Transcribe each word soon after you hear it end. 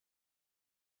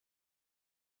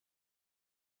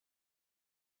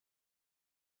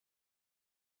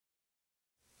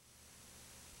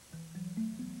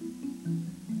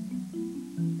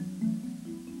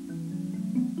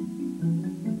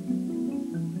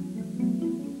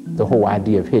the whole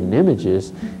idea of hidden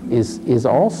images is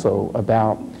also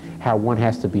about how one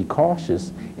has to be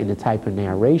cautious in the type of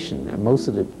narration. And most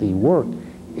of the work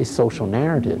is social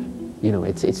narrative. You know,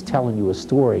 it's telling you a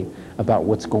story about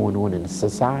what's going on in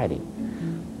society.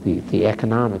 The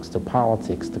economics, the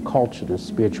politics, the culture, the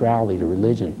spirituality, the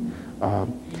religion.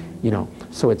 You know,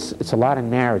 so it's a lot of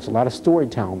narrative, a lot of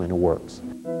storytelling in the works.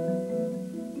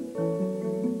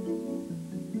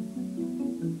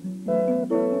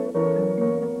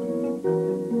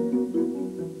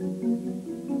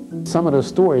 Some of those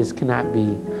stories cannot be,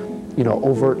 you know,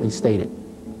 overtly stated.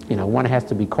 You know, one has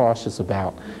to be cautious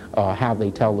about how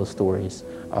they tell the stories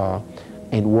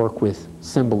and work with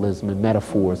symbolism and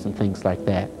metaphors and things like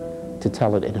that to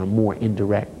tell it in a more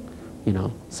indirect, you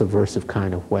know, subversive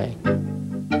kind of way.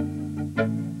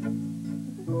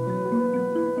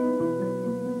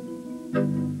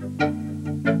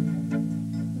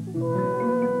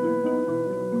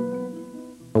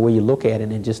 Where you look at it,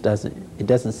 it just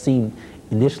doesn't seem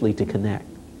initially to connect.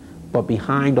 But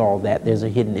behind all that, there's a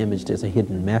hidden image, there's a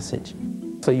hidden message.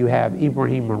 So you have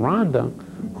Ibrahim Miranda,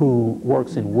 who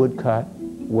works in woodcut,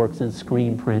 works in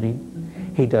screen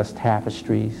printing. He does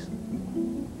tapestries.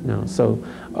 You know, so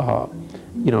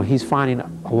you know, he's finding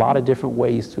a lot of different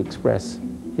ways to express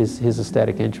his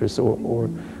aesthetic interests or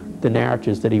the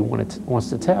narratives that he wants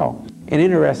to tell. An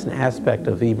interesting aspect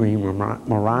of Ibrahim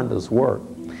Miranda's work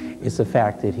is the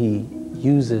fact that he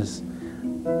uses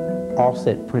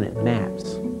offset printed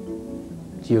maps,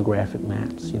 geographic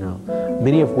maps, you know,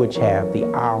 many of which have the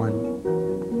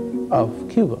island of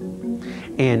Cuba.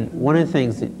 And one of the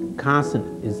things that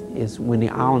constant is when the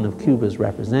island of Cuba is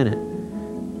represented,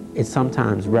 it's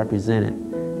sometimes represented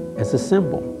as a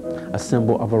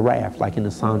symbol of a raft, like in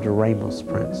the Sandra Ramos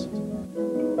prints.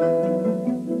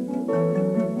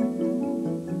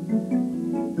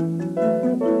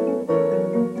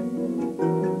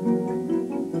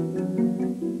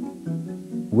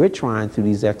 We're trying through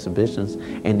these exhibitions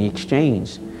and the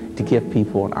exchange to give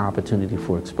people an opportunity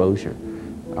for exposure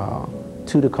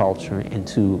to the culture and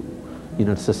to, you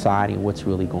know, society and what's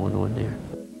really going on there.